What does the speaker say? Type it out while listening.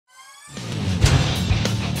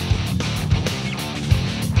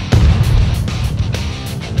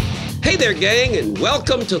Hey there, gang, and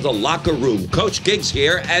welcome to the Locker Room. Coach Giggs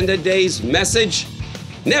here, and today's message,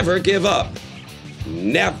 never give up.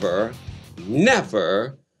 Never,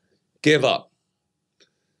 never give up.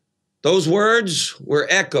 Those words were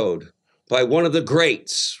echoed by one of the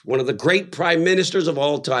greats, one of the great prime ministers of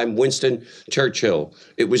all time, Winston Churchill.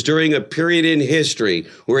 It was during a period in history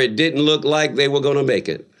where it didn't look like they were going to make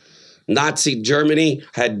it. Nazi Germany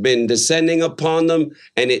had been descending upon them,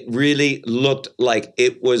 and it really looked like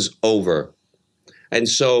it was over. And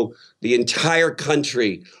so the entire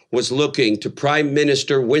country was looking to Prime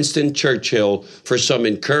Minister Winston Churchill for some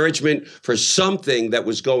encouragement, for something that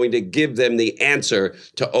was going to give them the answer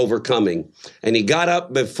to overcoming. And he got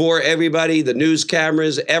up before everybody, the news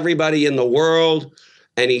cameras, everybody in the world,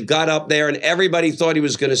 and he got up there and everybody thought he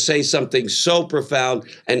was going to say something so profound.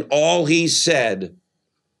 And all he said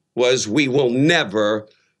was, we will never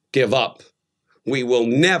give up. We will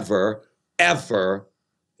never, ever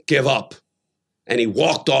give up. And he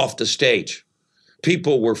walked off the stage.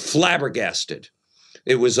 People were flabbergasted.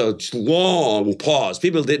 It was a long pause.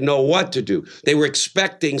 People didn't know what to do. They were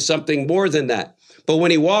expecting something more than that. But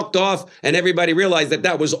when he walked off and everybody realized that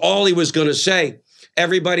that was all he was going to say,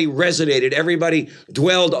 everybody resonated. Everybody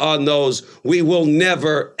dwelled on those, we will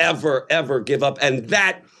never, ever, ever give up. And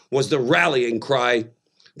that was the rallying cry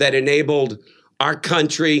that enabled our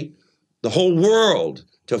country, the whole world,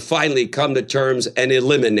 to finally come to terms and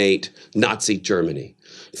eliminate Nazi Germany.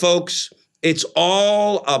 Folks, it's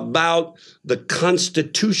all about the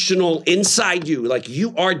constitutional inside you, like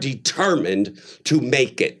you are determined to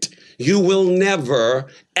make it. You will never,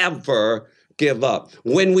 ever give up.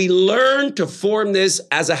 When we learn to form this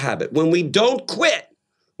as a habit, when we don't quit,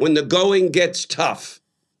 when the going gets tough,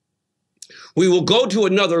 we will go to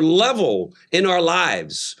another level in our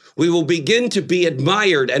lives. We will begin to be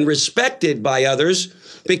admired and respected by others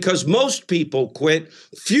because most people quit.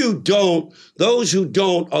 Few don't. Those who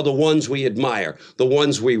don't are the ones we admire, the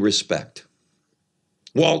ones we respect.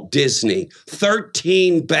 Walt Disney,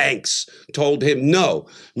 13 banks told him no,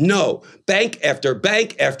 no. Bank after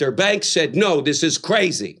bank after bank said, no, this is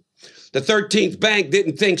crazy. The 13th bank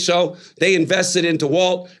didn't think so. They invested into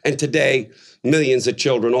Walt, and today, millions of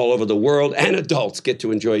children all over the world and adults get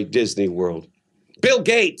to enjoy Disney World. Bill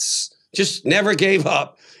Gates just never gave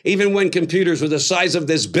up. Even when computers were the size of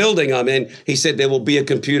this building I'm in, he said there will be a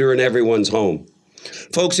computer in everyone's home.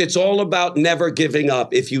 Folks, it's all about never giving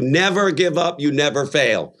up. If you never give up, you never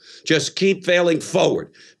fail. Just keep failing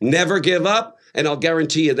forward. Never give up, and I'll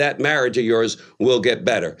guarantee you that marriage of yours will get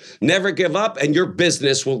better. Never give up, and your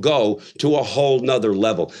business will go to a whole nother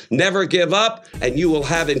level. Never give up, and you will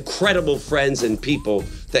have incredible friends and people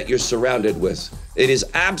that you're surrounded with. It is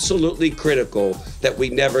absolutely critical that we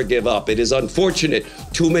never give up. It is unfortunate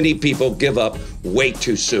too many people give up way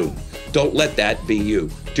too soon. Don't let that be you.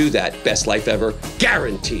 Do that. Best life ever,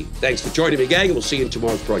 guaranteed. Thanks for joining me, gang. We'll see you in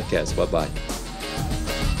tomorrow's broadcast. Bye-bye.